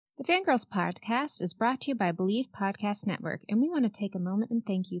The Fangirls Podcast is brought to you by Believe Podcast Network, and we want to take a moment and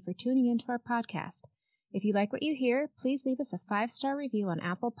thank you for tuning into our podcast. If you like what you hear, please leave us a 5-star review on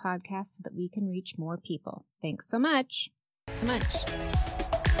Apple Podcasts so that we can reach more people. Thanks so much.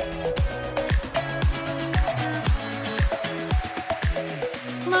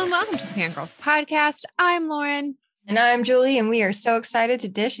 Hello and welcome to the Fangirls Podcast. I'm Lauren. And I'm Julie, and we are so excited to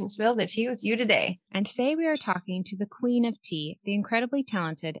dish and spill the tea with you today. And today we are talking to the Queen of Tea, the incredibly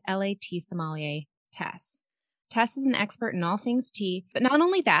talented LA tea sommelier, Tess. Tess is an expert in all things tea, but not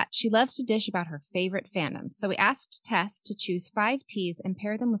only that, she loves to dish about her favorite fandoms. So we asked Tess to choose 5 teas and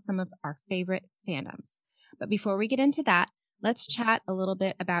pair them with some of our favorite fandoms. But before we get into that, let's chat a little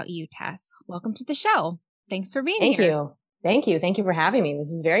bit about you, Tess. Welcome to the show. Thanks for being here. Thank you. Thank you for having me. This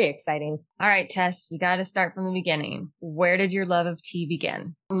is very exciting. All right, Tess, you got to start from the beginning. Where did your love of tea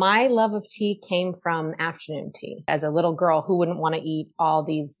begin? My love of tea came from afternoon tea. As a little girl who wouldn't want to eat all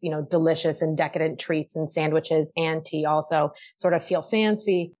these, delicious and decadent treats and sandwiches and tea, also sort of feel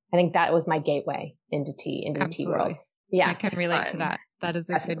fancy. I think that was my gateway into tea, into Absolutely. The tea world. Yeah. I can relate to that. That is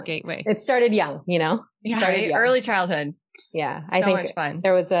a good gateway. It started young, Yeah, early childhood. Yeah. I think much fun.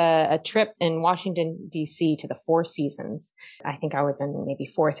 There was a trip in Washington, D.C. to the Four Seasons. I think I was in maybe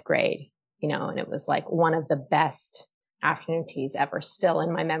 4th grade, and it was like one of the best afternoon teas ever, still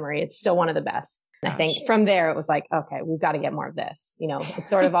in my memory. It's still one of the best. And I think from there, it was like, okay, we've got to get more of this. It's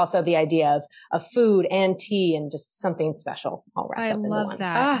sort of also the idea of food and tea and just something special all wrapped up into one. I love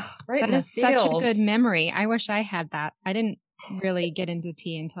that. Right, that is such a good memory. I wish I had that. I didn't really get into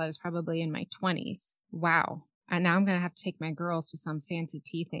tea until I was probably in my 20s. Wow. And now I'm going to have to take my girls to some fancy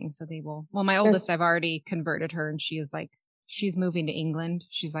tea thing. So they will. Well, my oldest, I've already converted her and she's moving to England.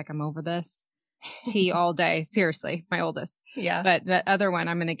 She's like, I'm over this tea all day. Seriously, my oldest. Yeah. But the other one,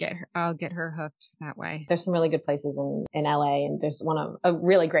 I'll get her hooked that way. There's some really good places in LA, and there's a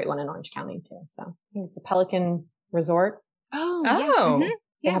really great one in Orange County too. So I think it's the Pelican Resort. Oh. Yeah. Mm-hmm.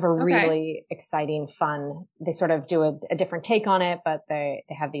 They have a really exciting, fun, they sort of do a different take on it, but they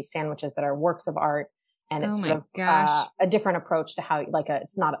have these sandwiches that are works of art. And it's sort of a different approach to how,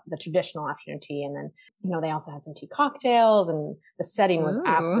 it's not the traditional afternoon tea. And then, they also had some tea cocktails, and the setting was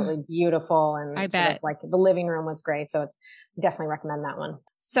absolutely beautiful. And I bet the living room was great. So definitely recommend that one.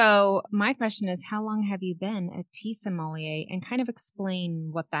 So my question is, how long have you been a tea sommelier, and kind of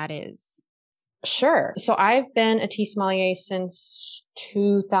explain what that is? Sure. So I've been a tea sommelier since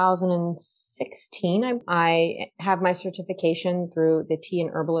 2016. I have my certification through the Tea and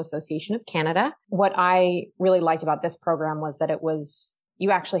Herbal Association of Canada. What I really liked about this program was that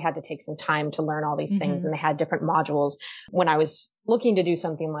you actually had to take some time to learn all these things, and they had different modules. When I was looking to do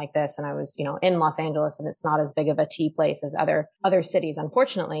something like this, and I was, in Los Angeles, and it's not as big of a tea place as other cities,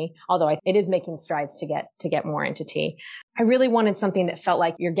 unfortunately, although it is making strides to get more into tea. I really wanted something that felt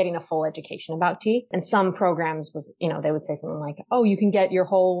like you're getting a full education about tea. And some programs was, they would say something like, oh, you can get your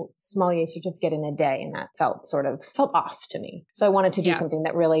whole sommelier certificate in a day. And that felt off to me. So I wanted to do something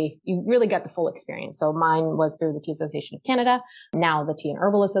that you really got the full experience. So mine was through the Tea Association of Canada, now the Tea and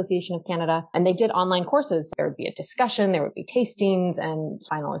Herbal Association of Canada. And they did online courses. There would be a discussion, there would be tastings and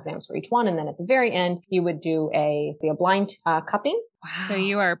final exams for each one. And then at the very end, you would do a blind cupping. Wow. So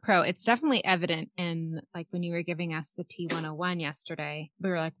you are a pro. It's definitely evident in when you were giving us the Tea 101 yesterday,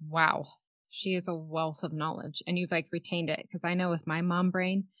 we were like, wow, she is a wealth of knowledge, and you've retained it. Because I know with my mom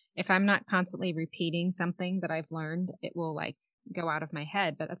brain, if I'm not constantly repeating something that I've learned, it will go out of my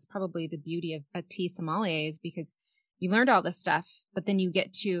head. But that's probably the beauty of a tea sommelier, is because you learned all this stuff, but then you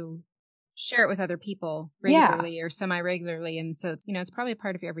get to share it with other people regularly or semi-regularly. And so, it's probably a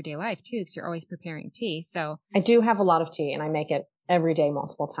part of your everyday life too, because you're always preparing tea. So I do have a lot of tea, and I make it every day,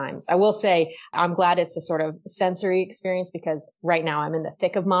 multiple times. I will say I'm glad it's a sort of sensory experience, because right now I'm in the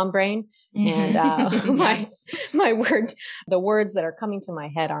thick of mom brain, and the words that are coming to my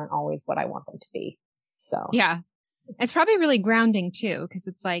head aren't always what I want them to be. So yeah. It's probably really grounding too, because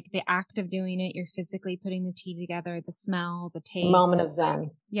it's the act of doing it. You're physically putting the tea together, the smell, the taste. Moment of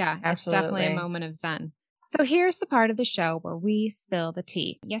zen. Yeah, absolutely. It's definitely a moment of zen. So here's the part of the show where we spill the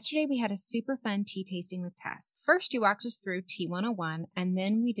tea. Yesterday, we had a super fun tea tasting with Tess. First, you walked us through Tea 101, and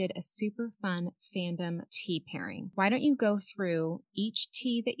then we did a super fun fandom tea pairing. Why don't you go through each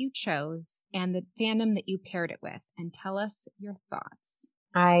tea that you chose and the fandom that you paired it with, and tell us your thoughts?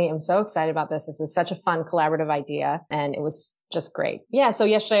 I am so excited about this. This was such a fun collaborative idea, and it was just great. Yeah. So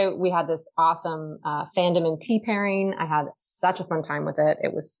yesterday we had this awesome fandom and tea pairing. I had such a fun time with it.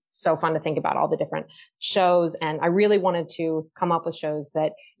 It was so fun to think about all the different shows. And I really wanted to come up with shows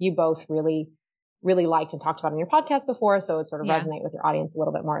that you both really really liked and talked about on your podcast before. So it sort of resonate with your audience a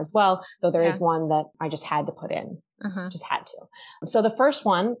little bit more as well. Though there is one that I just had to put in, just had to. So the first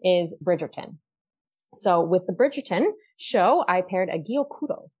one is Bridgerton. So with the Bridgerton show, I paired a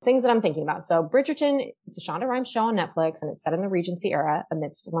Gyokuro. Things that I'm thinking about. So Bridgerton, it's a Shonda Rhimes show on Netflix, and it's set in the Regency era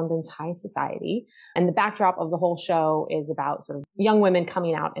amidst London's high society. And the backdrop of the whole show is about sort of young women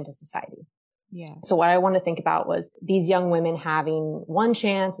coming out into society. Yeah. So what I wanted to think about was these young women having one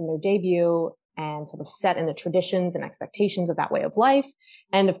chance in their debut and sort of set in the traditions and expectations of that way of life.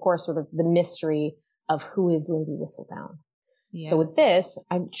 And of course, sort of the mystery of who is Lady Whistledown. Yeah. So with this,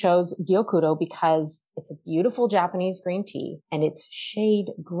 I chose Gyokuro because it's a beautiful Japanese green tea and it's shade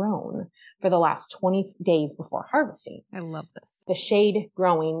grown for the last 20 days before harvesting. I love this. The shade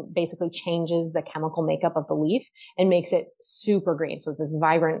growing basically changes the chemical makeup of the leaf and makes it super green. So it's this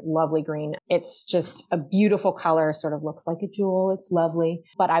vibrant, lovely green. It's just a beautiful color, sort of looks like a jewel. It's lovely.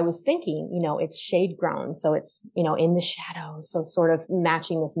 But I was thinking, it's shade grown. So it's, in the shadows. So sort of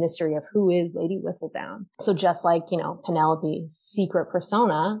matching this mystery of who is Lady Whistledown. So just like, Penelope's secret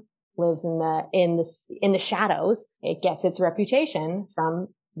persona lives in the shadows, it gets its reputation from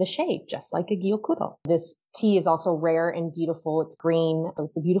the shade, just like a Gyokuro. This tea is also rare and beautiful. It's green. So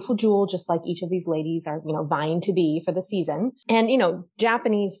it's a beautiful jewel, just like each of these ladies are, vying to be for the season. And,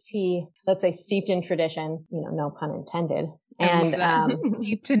 Japanese tea, let's say steeped in tradition, no pun intended. And,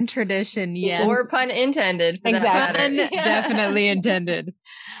 steeped in tradition. Yes. Or pun intended. Exactly. Pun definitely intended.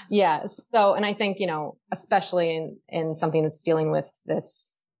 Yeah. So, and I think, especially in something that's dealing with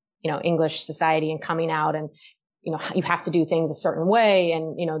this, English society and coming out and, you have to do things a certain way.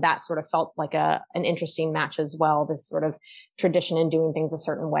 And, that sort of felt like an interesting match as well. This sort of tradition in doing things a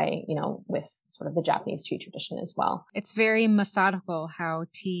certain way, with sort of the Japanese tea tradition as well. It's very methodical how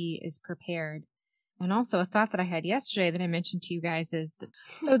tea is prepared. And also a thought that I had yesterday that I mentioned to you guys is that,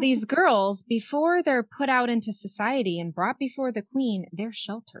 so these girls, before they're put out into society and brought before the queen, they're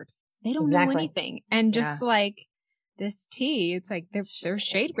sheltered. They don't know anything. And just like this tea, it's like they're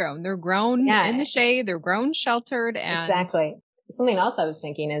shade grown. They're grown in the shade. They're grown sheltered. And exactly. Something else I was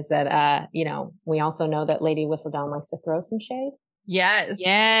thinking is that, we also know that Lady Whistledown likes to throw some shade. Yes.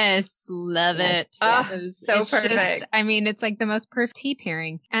 Yes. Love it. Oh, so perfect. It's like the most perfect tea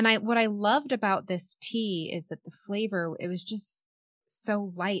pairing. And what I loved about this tea is that the flavor, it was just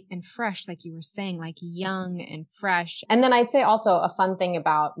so light and fresh, like you were saying, like young and fresh. And then I'd say also a fun thing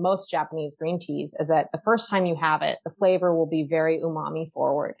about most Japanese green teas is that the first time you have it, the flavor will be very umami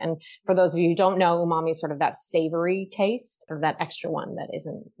forward. And for those of you who don't know, umami is sort of that savory taste or that extra one that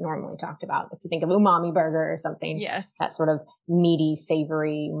isn't normally talked about. If you think of umami burger or something, that sort of meaty,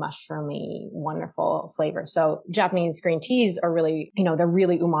 savory, mushroomy, wonderful flavor. So Japanese green teas are really, they're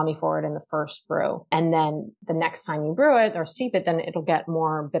really umami forward in the first brew. And then the next time you brew it or steep it, then it'll get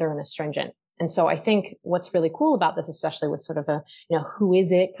more bitter and astringent. And so I think what's really cool about this, especially with sort of a, who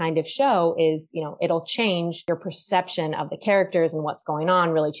is it kind of show is, it'll change your perception of the characters and what's going on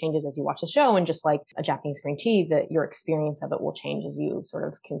really changes as you watch the show. And just like a Japanese green tea, that your experience of it will change as you sort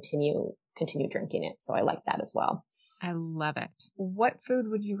of continue drinking it. So I like that as well. I love it. What food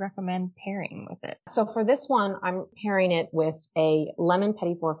would you recommend pairing with it? So for this one, I'm pairing it with a lemon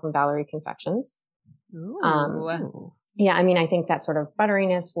petit four from Valerie Confections. Ooh. Yeah, I think that sort of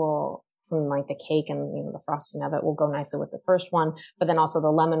butteriness from like the cake and, the frosting of it will go nicely with the first one, but then also the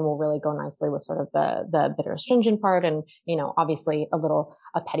lemon will really go nicely with sort of the bitter astringent part. And, obviously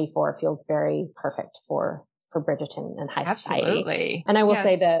a petit four feels very perfect for Bridgerton and high society. And I will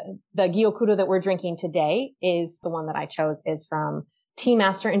say the Gyokuro that we're drinking today is the one that I chose is from Tea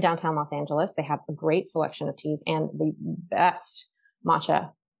Master in downtown Los Angeles. They have a great selection of teas and the best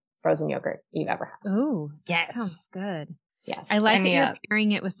matcha frozen yogurt you've ever had. Ooh, that sounds good. Yes. I like that you're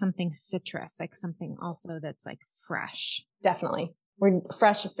pairing it with something citrus, like something also that's like fresh. Definitely. We're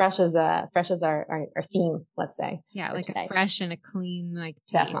fresh is our theme, let's say. Yeah, like today. A fresh and a clean, like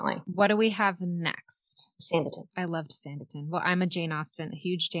tea. Definitely. What do we have next? Sanditon. I loved Sanditon. Well, I'm a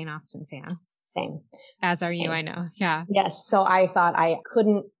huge Jane Austen fan. Same. As are you, I know. Yeah. Yes. So I thought I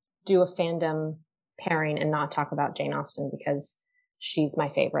couldn't do a fandom pairing and not talk about Jane Austen because she's my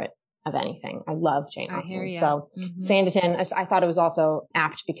favorite of anything. I love Jane Austen. So Sanditon, I thought it was also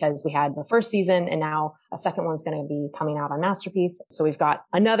apt because we had the first season and now a second one's going to be coming out on Masterpiece. So we've got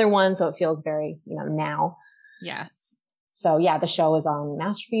another one. So it feels very, now. Yes. So yeah, the show is on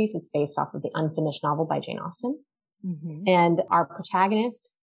Masterpiece. It's based off of the unfinished novel by Jane Austen. Mm-hmm. And our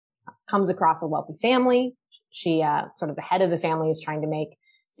protagonist comes across a wealthy family. She, sort of the head of the family is trying to make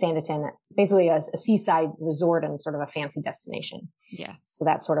Sanditon, basically a seaside resort and sort of a fancy destination. Yeah. So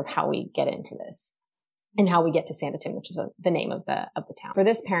that's sort of how we get into this. and how we get to Sanditon, which is the name of the town. For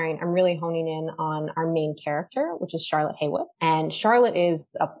this pairing, I'm really honing in on our main character, which is Charlotte Haywood. And Charlotte is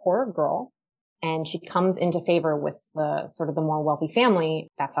a poor girl, and she comes into favor with the sort of the more wealthy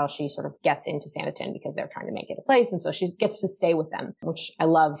family. That's how she sort of gets into Sanditon, because they're trying to make it a place. And so she gets to stay with them, which I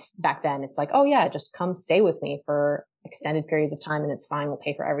love. Back then, it's like, oh yeah, just come stay with me for extended periods of time and it's fine. We'll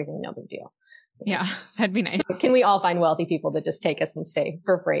pay for everything. No big deal. Yeah, that'd be nice. Can we all find wealthy people that just take us and stay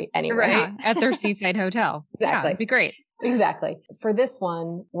for free anyway? Right. Yeah, at their seaside hotel. Exactly. Yeah, that'd be great. Exactly. For this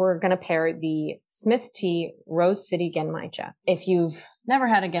one, we're going to pair the Smith Tea Rose City Genmaicha. If you've never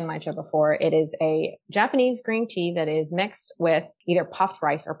had a Genmaicha before, it is a Japanese green tea that is mixed with either puffed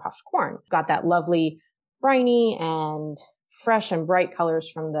rice or puffed corn. Got that lovely briny and fresh and bright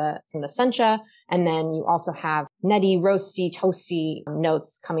colors from the sencha. And then you also have nutty, roasty, toasty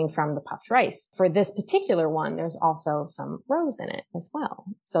notes coming from the puffed rice. For this particular one, there's also some rose in it as well.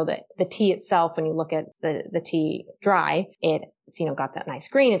 So that the tea itself, when you look at the tea dry, it's, got that nice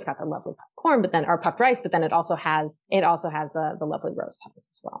green. It's got the lovely puffed corn, or puffed rice, but then it also has the lovely rose petals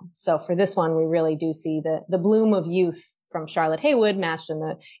as well. So for this one, we really do see the bloom of youth from Charlotte Haywood matched in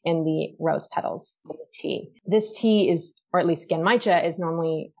the rose petals of the tea. This tea is, or at least Genmaicha is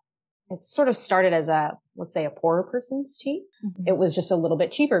normally, it's sort of started as let's say a poorer person's tea. Mm-hmm. It was just a little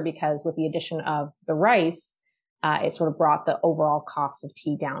bit cheaper because with the addition of the rice, it sort of brought the overall cost of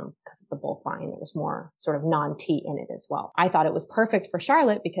tea down because of the bulk buying. There was more sort of non-tea in it as well. I thought it was perfect for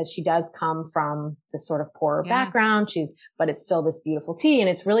Charlotte because she does come from this sort of poorer background. But it's still this beautiful tea and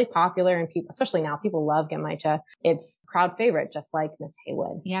it's really popular, and people, especially now, people love Genmaicha. It's crowd favorite, just like Miss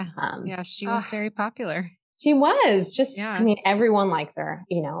Haywood. Yeah. She was very popular. She was everyone likes her.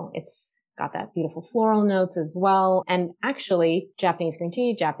 It's got that beautiful floral notes as well. And actually, Japanese green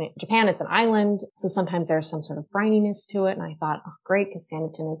tea, Japan, it's an island. So sometimes there's some sort of brininess to it. And I thought, oh, great, because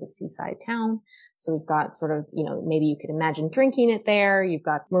Sanditon is a seaside town. So we've got sort of, maybe you could imagine drinking it there. You've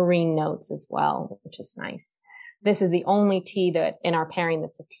got marine notes as well, which is nice. This is the only tea that in our pairing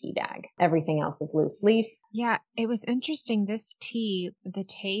that's a tea bag. Everything else is loose leaf. Yeah, it was interesting. This tea, the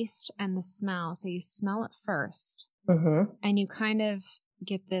taste and the smell. So you smell it first, and you kind of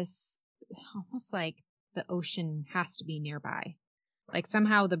get this almost like the ocean has to be nearby. Like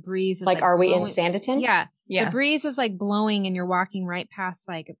somehow the breeze is like are we blowing. In Sanditon? Yeah. The breeze is like blowing and you're walking right past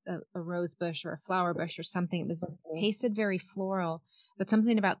like a rose bush or a flower bush or something. It was tasted very floral, but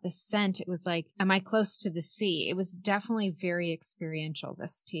something about the scent, it was like, am I close to the sea? It was definitely very experiential,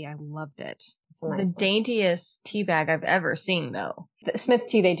 this tea. I loved it. It's the daintiest tea bag I've ever seen, though. The Smith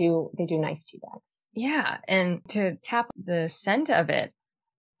Tea, they do nice tea bags. Yeah. And to tap the scent of it,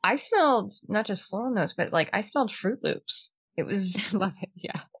 I smelled not just floral notes, but I smelled Fruit Loops. It was I love it.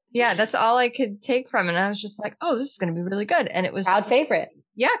 Yeah. Yeah. That's all I could take from it. And I was just like, oh, this is going to be really good. And it was crowd favorite.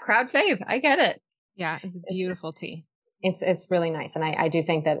 Yeah. Crowd fave. I get it. Yeah. It's a beautiful tea. It's really nice. And I do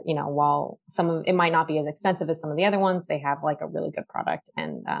think that, while it might not be as expensive as some of the other ones, they have a really good product.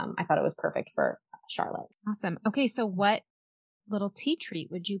 And, I thought it was perfect for Charlotte. Awesome. Okay. So what little tea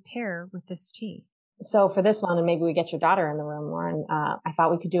treat would you pair with this tea? So for this one, and maybe we get your daughter in the room, Lauren, I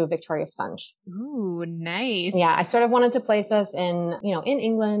thought we could do a Victoria Sponge. Ooh, nice. Yeah, I sort of wanted to place us in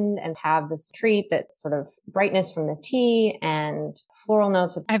England and have this treat that sort of brightness from the tea and floral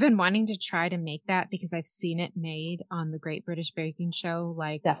notes. I've been wanting to try to make that because I've seen it made on the Great British Baking Show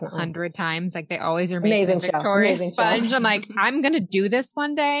definitely 100 times. They always are making a Victoria Sponge. I'm like, I'm going to do this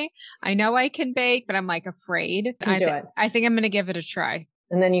one day. I know I can bake, but I'm afraid. I think I'm going to give it a try.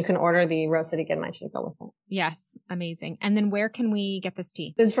 And then you can order the Rose City Genmaicha to go with it. Yes. Amazing. And then where can we get this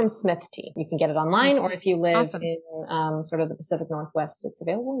tea? This is from Smith Tea. You can get it online, or if you live in sort of the Pacific Northwest, it's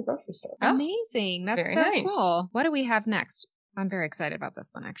available in grocery stores. Oh, amazing. That's very nice. Cool. What do we have next? I'm very excited about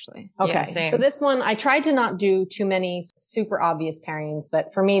this one, actually. Okay. Yeah, so this one, I tried to not do too many super obvious pairings,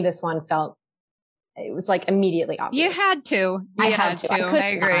 but for me, this one it was immediately obvious. You had to. I had to. I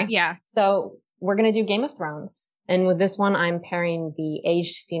agree. Yeah. So we're going to do Game of Thrones. And with this one, I'm pairing the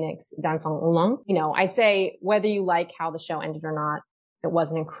Aged Phoenix Dancing Oolong. I'd say whether you like how the show ended or not, it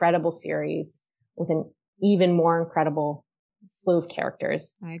was an incredible series with an even more incredible slew of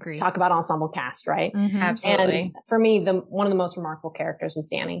characters. I agree. Talk about ensemble cast, right? Mm-hmm. Absolutely. And for me, one of the most remarkable characters was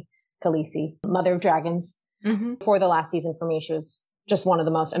Dany Khaleesi, Mother of Dragons. Mm-hmm. For the last season, for me, she was just one of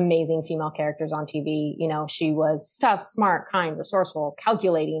the most amazing female characters on TV. She was tough, smart, kind, resourceful,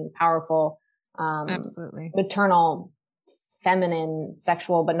 calculating, powerful. Absolutely. Maternal, feminine,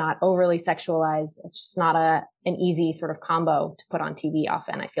 sexual, but not overly sexualized. It's just not an easy sort of combo to put on TV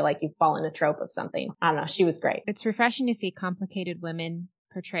often. I feel like you fall in a trope of something. I don't know. She was great. It's refreshing to see complicated women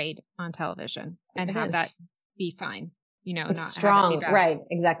portrayed on television and have that be fine. not strong. have it be bad. Right.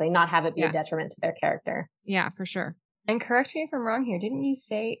 Exactly. Not have it be Yeah. a detriment to their character. Yeah, for sure. And correct me if I'm wrong here. Didn't you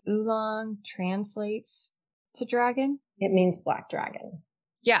say oolong translates to dragon? It means black dragon.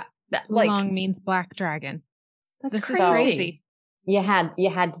 Yeah. That, Oolong means black dragon. that's This crazy. is crazy. You had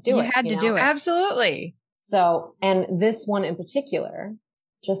to do You it. had to do it. Absolutely. So, and this one in particular,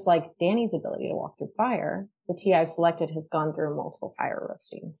 just like Danny's ability to walk through fire, the tea I've selected has gone through multiple fire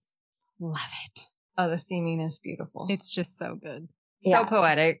roastings. Love it. Oh, the theming is beautiful. It's just so good. so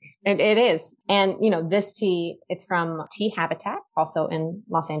poetic. It is. And, this tea, it's from Tea Habitat, also in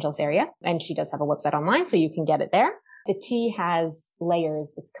Los Angeles area. And she does have a website online, so you can get it there. The tea has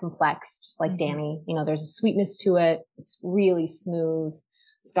layers. It's complex, just like Danny. There's a sweetness to it. It's really smooth.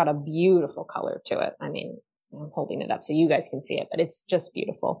 It's got a beautiful color to it. I mean, I'm holding it up so you guys can see it, but it's just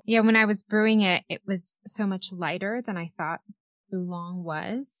beautiful. Yeah, when I was brewing it, it was so much lighter than I thought oolong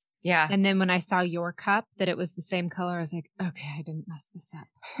was. Yeah. And then when I saw your cup that it was the same color, I was like, okay, I didn't mess this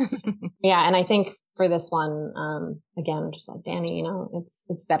up. Yeah. And I think for this one, again, just like Danny,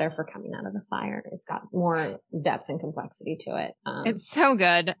 it's better for coming out of the fire. It's got more depth and complexity to it. It's so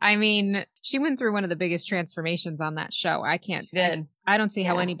good. I mean, she went through one of the biggest transformations on that show. I don't see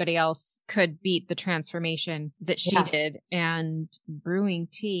how anybody else could beat the transformation that she did. And brewing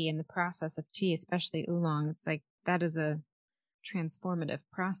tea and the process of tea, especially oolong, it's like that is a transformative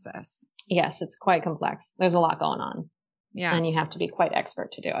process. Yes, it's quite complex. There's a lot going on. Yeah. And you have to be quite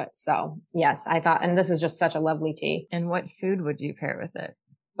expert to do it. So yes, I thought, and this is just such a lovely tea. And what food would you pair with it?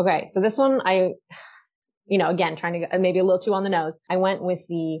 Okay. So this one, again, trying to go maybe a little too on the nose. I went with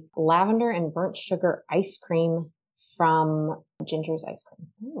the lavender and burnt sugar ice cream from Ginger's Ice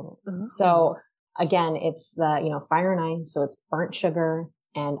Cream. Ooh. So again, it's the, fire and ice. So it's burnt sugar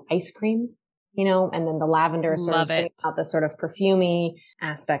and ice cream. And then the lavender sort of brings out the sort of perfumey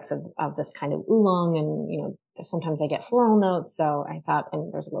aspects of this kind of oolong. And, sometimes I get floral notes. So I thought,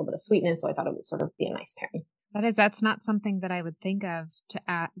 and there's a little bit of sweetness. So I thought it would sort of be a nice pairing. That's not something that I would think of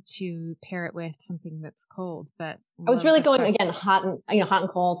to pair it with something that's cold, but I was really going again, hot and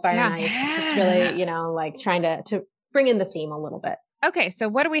cold, fire and ice. Just really, like trying to bring in the theme a little bit. Okay. So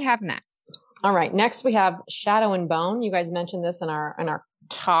what do we have next? All right. Next we have Shadow and Bone. You guys mentioned this in our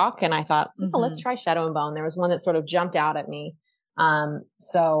talk, and I thought, let's try Shadow and Bone. There was one that sort of jumped out at me.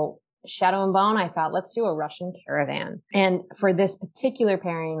 So Shadow and Bone, I thought, let's do a Russian caravan. And for this particular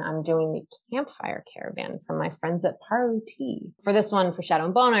pairing, I'm doing the Campfire Caravan from my friends at Paru Tea. For this one, for Shadow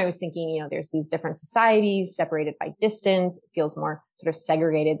and Bone, I was thinking, there's these different societies separated by distance. It feels more sort of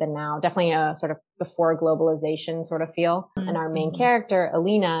segregated than now. Definitely a sort of before globalization sort of feel. And our main character,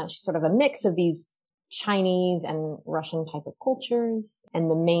 Alina, she's sort of a mix of these Chinese and Russian type of cultures.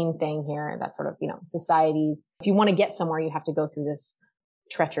 And the main thing here, that sort of, societies, if you want to get somewhere, you have to go through this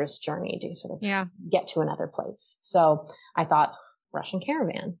treacherous journey to sort of get to another place. So I thought Russian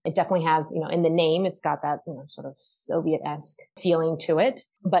caravan. It definitely has, in the name, it's got that, sort of Soviet-esque feeling to it.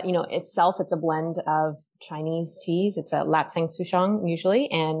 But, itself, it's a blend of Chinese teas. It's a Lapsang Souchong usually,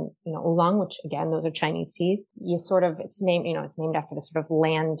 and, oolong, which again, those are Chinese teas. It's named after the sort of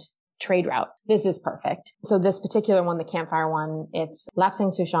land trade route. This is perfect. So this particular one, the campfire one, it's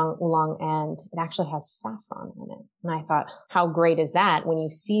Lapsang Souchong oolong, and it actually has saffron in it. And I thought, how great is that when you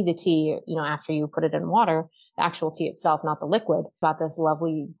see the tea, after you put it in water, the actual tea itself, not the liquid, got this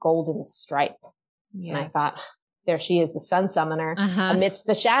lovely golden stripe. Yes. And I thought, there she is, the sun summoner amidst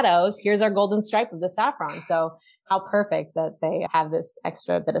the shadows. Here's our golden stripe of the saffron. So how perfect that they have this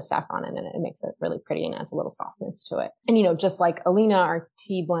extra bit of saffron in it. It makes it really pretty and adds a little softness to it. And, just like Alina, our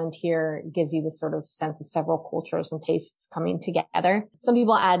tea blend here gives you this sort of sense of several cultures and tastes coming together. Some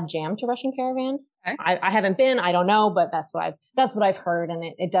people add jam to Russian caravan. Okay. I haven't been, I don't know, but that's what I've heard. And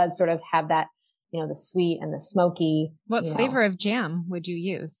it does sort of have that, the sweet and the smoky. What flavor of jam would you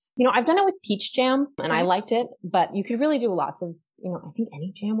use? I've done it with peach jam and I liked it, but you could really do lots of, I think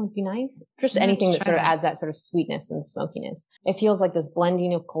any jam would be nice. Just anything that sort of adds that sort of sweetness and smokiness. It feels like this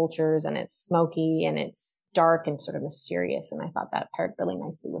blending of cultures, and it's smoky and it's dark and sort of mysterious. And I thought that paired really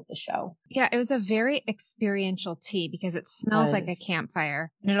nicely with the show. Yeah, it was a very experiential tea because it smells like a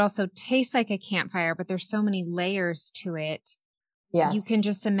campfire and it also tastes like a campfire, but there's so many layers to it. Yes. You can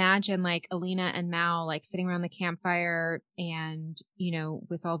just imagine like Alina and Mal like sitting around the campfire and,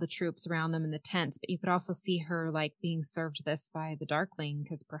 with all the troops around them in the tents, but you could also see her like being served this by the Darkling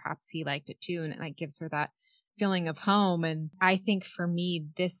because perhaps he liked it too. And it like gives her that feeling of home. And I think for me,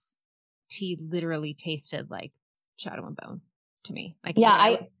 this tea literally tasted like Shadow and Bone to me. Like,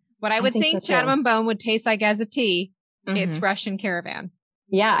 what I would think so Shadow and Bone would taste like as a tea, it's Russian caravan.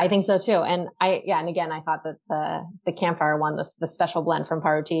 Yeah, I think so too. And again, I thought that the campfire one, the special blend from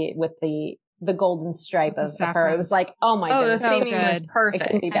Paru Tea with the the golden stripe The of her. saffron. It was like, oh my goodness. the so theming was good. It perfect.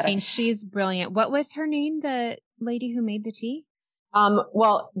 couldn't be I better. mean, she's brilliant. What was her name? The lady who made the tea?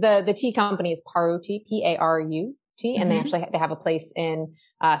 Well, the tea company is Paru Tea, Paru-T, and they have a place in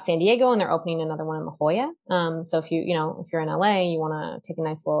San Diego, and they're opening another one in La Jolla. So if you're in LA, you want to take a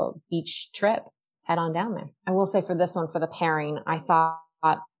nice little beach trip, head on down there. I will say for this one, for the pairing, I thought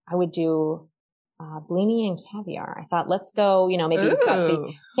I would do blini and caviar. I thought, let's go, maybe we've got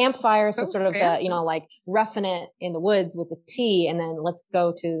the campfire. So sort of fancy. the, like roughing it in the woods with the tea, and then let's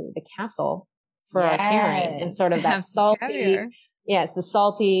go to the castle for our pairing, and sort of that Have salty. caviar. Yeah, it's the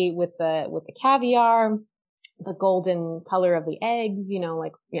salty with the caviar, the golden color of the eggs,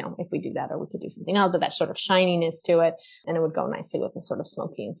 if we do that, or we could do something else, but that sort of shininess to it. And it would go nicely with the sort of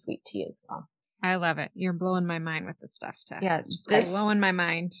smoky and sweet tea as well. I love it. You're blowing my mind with the stuff, Tess. Yeah, Just this- blowing my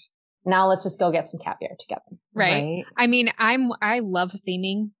mind. Now let's just go get some caviar together. Right. I mean, I love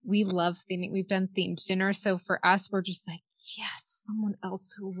theming. We love theming. We've done themed dinner. So for us, we're just like, yes, someone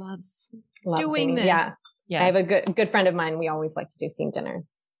else who loves Love doing theming. this. Yeah. Yeah. I have a good friend of mine. We always like to do themed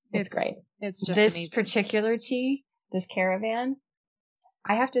dinners. It's great. It's just This amazing. particular tea, this caravan,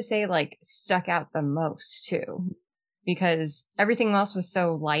 I have to say, like, stuck out the most too, because everything else was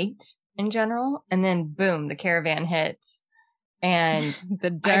so light in general. And then boom, the caravan hits, and The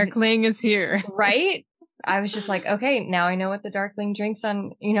Darkling is here. right? I was just like, okay, now I know what the Darkling drinks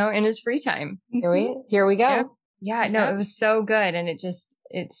on, in his free time. Here we go. Yep. Yeah, no, Yep. it was so good, and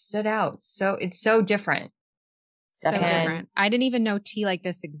it stood out. So it's so different. So Definitely. different. I didn't even know tea like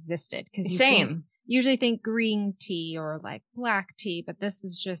this existed, because usually think green tea or like black tea, but this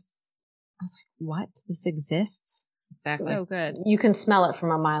was just, I was like, what? This exists? Exactly. So good. You can smell it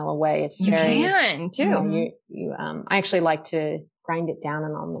from a mile away. It's You very, can too. I actually like to grind it down,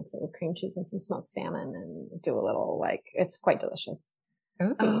 and I'll mix it with cream cheese and some smoked salmon and do a little, it's quite delicious.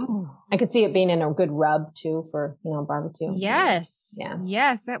 Oh. I could see it being in a good rub too for, barbecue. Yes. Yeah.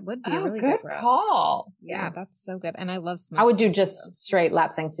 Yes, that would be a really good rub. call. Yeah, that's so good. And I love smoked I would do salmon, just straight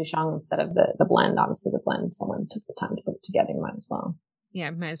lapsang souchong instead of the blend. Obviously the blend, someone took the time to put it together. You might as well.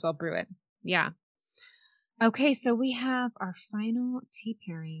 Yeah, might as well brew it. Yeah. Okay, so we have our final tea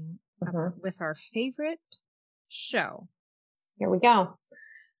pairing with our favorite show. Here we go.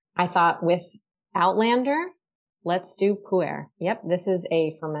 I thought with Outlander, let's do Pu'er. Yep, this is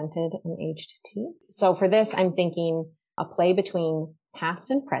a fermented and aged tea. So for this, I'm thinking a play between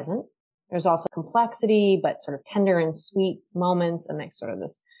past and present. There's also complexity, but sort of tender and sweet moments, and like sort of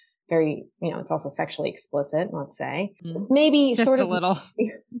this very, it's also sexually explicit, let's say. It's maybe Just sort a of little.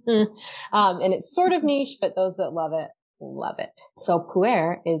 and it's sort of niche, but those that love it, love it. So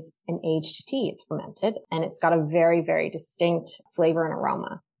Pu'er is an aged tea. It's fermented, and it's got a very, very distinct flavor and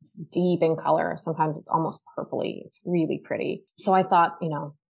aroma. It's deep in color. Sometimes it's almost purpley. It's really pretty. So I thought,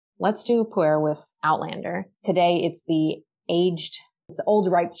 let's do Pu'er with Outlander. Today it's the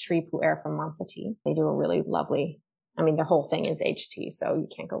old ripe tree Pu'er from Mansa Tea. They do a really lovely, their whole thing is aged tea. So you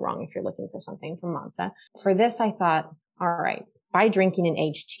can't go wrong if you're looking for something from Mansa. For this, I thought, all right, by drinking an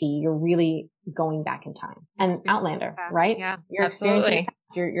aged tea, you're really going back in time. And Outlander, right? Yeah, You're experiencing the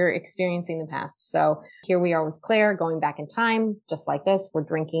past. You're experiencing the past. So here we are with Claire going back in time, just like this. We're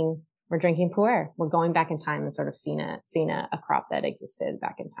drinking Pu'er. We're going back in time and sort of seeing a crop that existed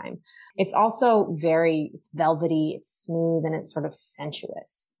back in time. It's also it's velvety, it's smooth, and it's sort of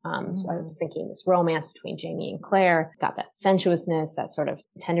sensuous. So I was thinking this romance between Jamie and Claire, got that sensuousness, that sort of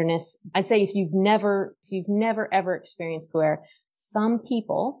tenderness. I'd say if you've never ever experienced Pu'er, some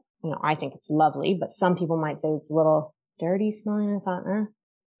people, I think it's lovely, but some people might say it's a little dirty smelling. I thought,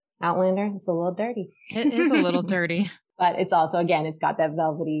 Outlander, it's a little dirty. It is a little dirty. But it's also, again, it's got that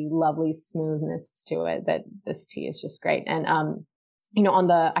velvety, lovely smoothness to it that this tea is just great. And,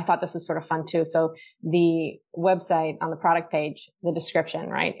 I thought this was sort of fun too. So the website on the product page, the description,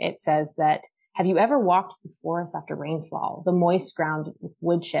 right? It says that, have you ever walked the forest after rainfall, the moist ground with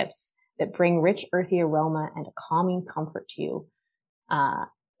wood chips that bring rich, earthy aroma and a calming comfort to you? Oh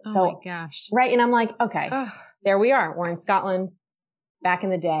my gosh. Right. And I'm like, okay, there we are. We're in Scotland back in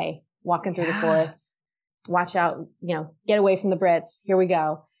the day, walking through the forest. Watch out, get away from the Brits. Here we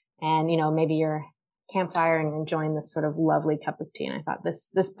go. And, maybe you're campfire and enjoying this sort of lovely cup of tea. And I thought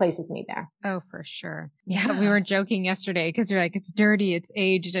this places me there. Oh, for sure. Yeah. We were joking yesterday because you're like, it's dirty, it's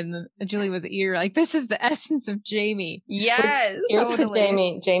aged. And Julie was, you're like, this is the essence of Jamie. Yes. Here's Totally.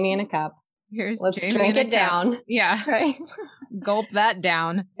 to Jamie in a cup. Let's Jamie drink it down. Yeah. Right. Gulp that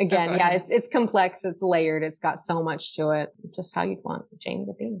down. Again, it's complex. It's layered. It's got so much to it. Just how you'd want Jamie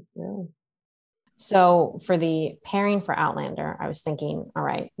to be, really. So for the pairing for Outlander, I was thinking, all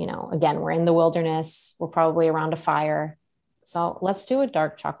right, again, we're in the wilderness. We're probably around a fire. So let's do a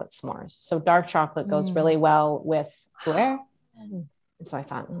dark chocolate s'mores. So dark chocolate goes really well with pu'er. And so I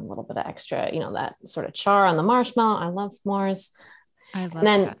thought a little bit of extra, that sort of char on the marshmallow. I love s'mores. I love and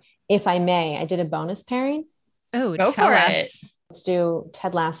then that. If I may, I did a bonus pairing. Oh, Go tell for us. it. Let's do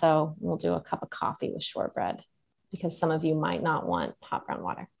Ted Lasso. We'll do a cup of coffee with shortbread because some of you might not want hot brown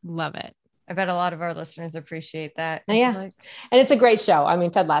water. Love it. I bet a lot of our listeners appreciate that. Oh, yeah. And it's a great show. I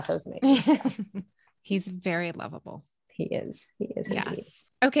mean, Ted Lasso is amazing. He's very lovable. He is Yes. indeed.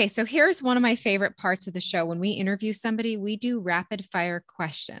 Okay, so here's one of my favorite parts of the show. When we interview somebody, we do rapid fire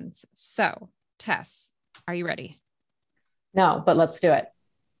questions. So, Tess, are you ready? No, but let's do it.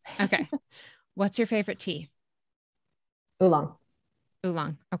 Okay. What's your favorite tea? Oolong.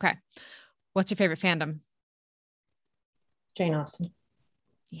 Oolong. Okay. What's your favorite fandom? Jane Austen.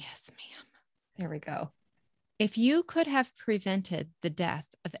 Yes, ma'am. There we go. If you could have prevented the death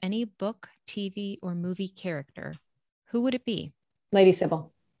of any book, TV, or movie character, who would it be? Lady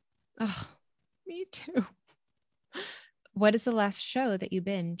Sybil. Oh, me too. What is the last show that you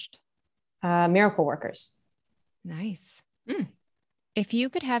binged? Miracle Workers. Nice. If you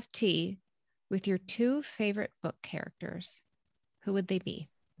could have tea with your two favorite book characters, who would they be?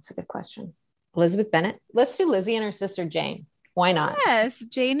 That's a good question. Elizabeth Bennet. Let's do Lizzie and her sister Jane. Why not? Yes,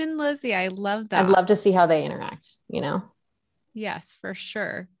 Jane and Lizzie. I love that. I'd love to see how they interact, Yes, for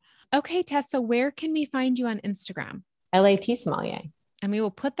sure. Okay, Tess, so where can we find you on Instagram? LAT Sommelier. And we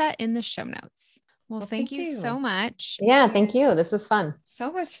will put that in the show notes. Well, thank you so much. Yeah, thank you. This was fun.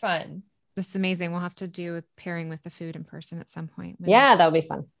 So much fun. This is amazing. We'll have to do a pairing with the food in person at some point. Yeah, that would be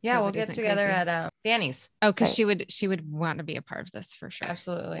fun. Yeah, COVID we'll get isn't together crazy. at Danny's. Oh, because Right. she would want to be a part of this for sure.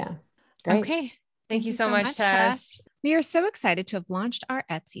 Absolutely. Yeah. Great. Okay. Thank you so much, Tess. We are so excited to have launched our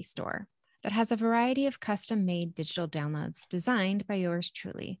Etsy store that has a variety of custom-made digital downloads designed by yours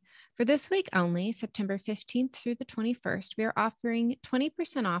truly. For this week only, September 15th through the 21st, we are offering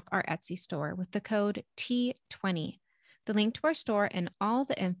 20% off our Etsy store with the code T20. The link to our store and all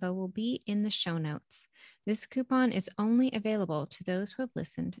the info will be in the show notes. This coupon is only available to those who have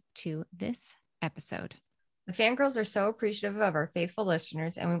listened to this episode. The Fangirls are so appreciative of our faithful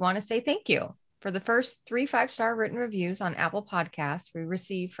listeners, and we want to say thank you. For the first 3 5-star written reviews on Apple Podcasts we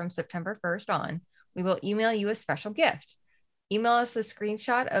received from September 1st on, we will email you a special gift. Email us a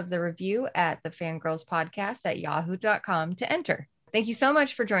screenshot of the review at thefangirlspodcast@yahoo.com to enter. Thank you so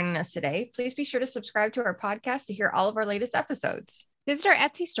much for joining us today. Please be sure to subscribe to our podcast to hear all of our latest episodes. Visit our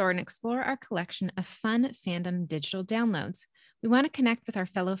Etsy store and explore our collection of fun fandom digital downloads. We want to connect with our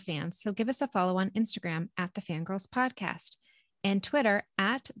fellow fans, so give us a follow on Instagram at the Fangirls Podcast and Twitter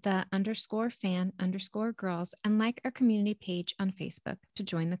at @the_fan_girls, and like our community page on Facebook to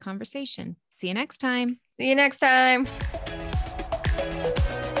join the conversation. See you next time. See you next time.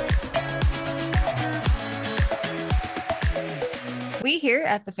 We here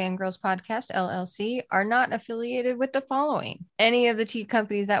at the Fangirls Podcast LLC are not affiliated with the following: any of the tea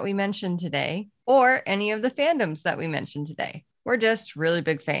companies that we mentioned today, or any of the fandoms that we mentioned today. We're just really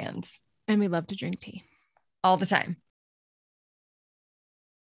big fans And we love to drink tea. all the time.